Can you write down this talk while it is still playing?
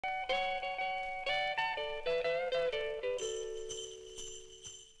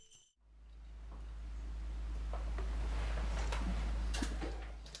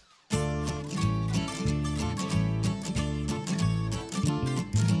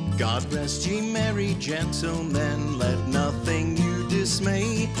God rest ye merry gentlemen, let nothing you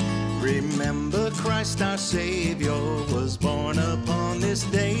dismay. Remember Christ our Savior was born upon this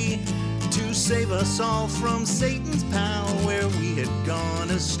day to save us all from Satan's power where we had gone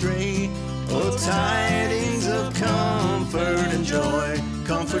astray. Oh, tidings of comfort and joy,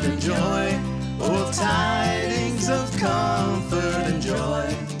 comfort and joy. Oh, tidings of comfort and joy.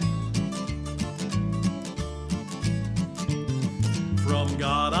 From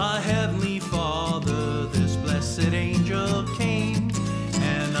God our heavenly Father, this blessed angel came,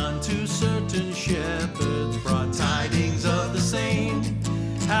 and unto certain shepherds brought tidings of the same,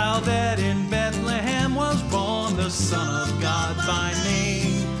 how that in Bethlehem was born the Son of God by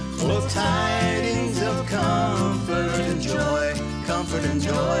name. Oh, tidings of comfort and joy, comfort and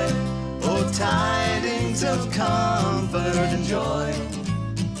joy. Oh, tidings of comfort and joy.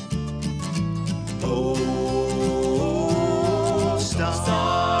 Oh,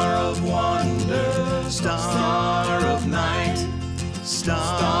 star of wonder, star of night,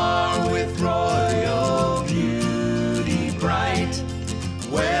 star with royal beauty bright,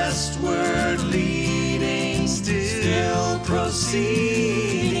 westward leading, still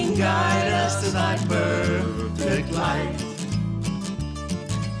proceeding, guide us to thy perfect light.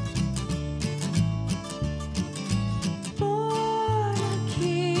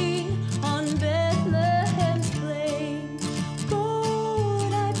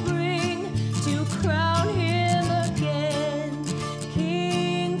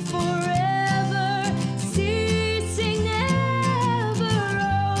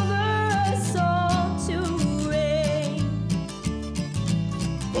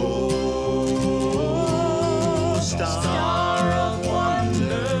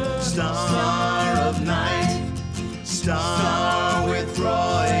 Star with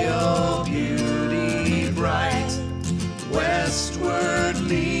royal beauty bright, westward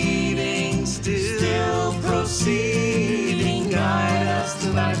leading, still proceeding, guide us to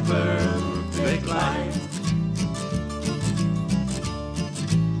thy perfect light.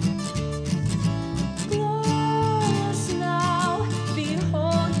 Glorious now,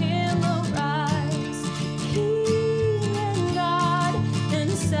 behold him arise, King and God and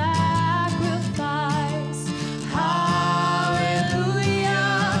sacrifice.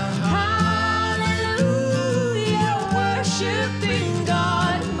 Worshiping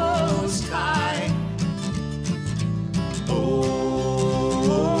God Most High.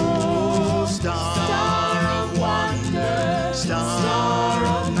 Oh, star of wonder, star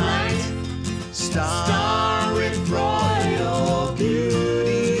of night, star with royal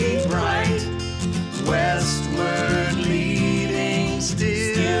beauty bright, westward leading,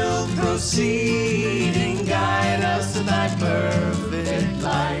 still proceeding, guide us to thy perfect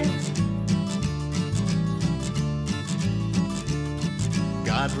light.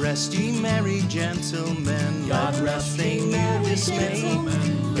 God rest ye merry gentlemen, God rest ye merry dismay.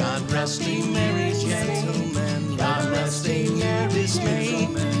 God rest ye merry gentlemen, God rest ye merry dismay.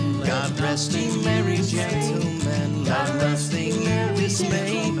 God rest ye merry gentlemen.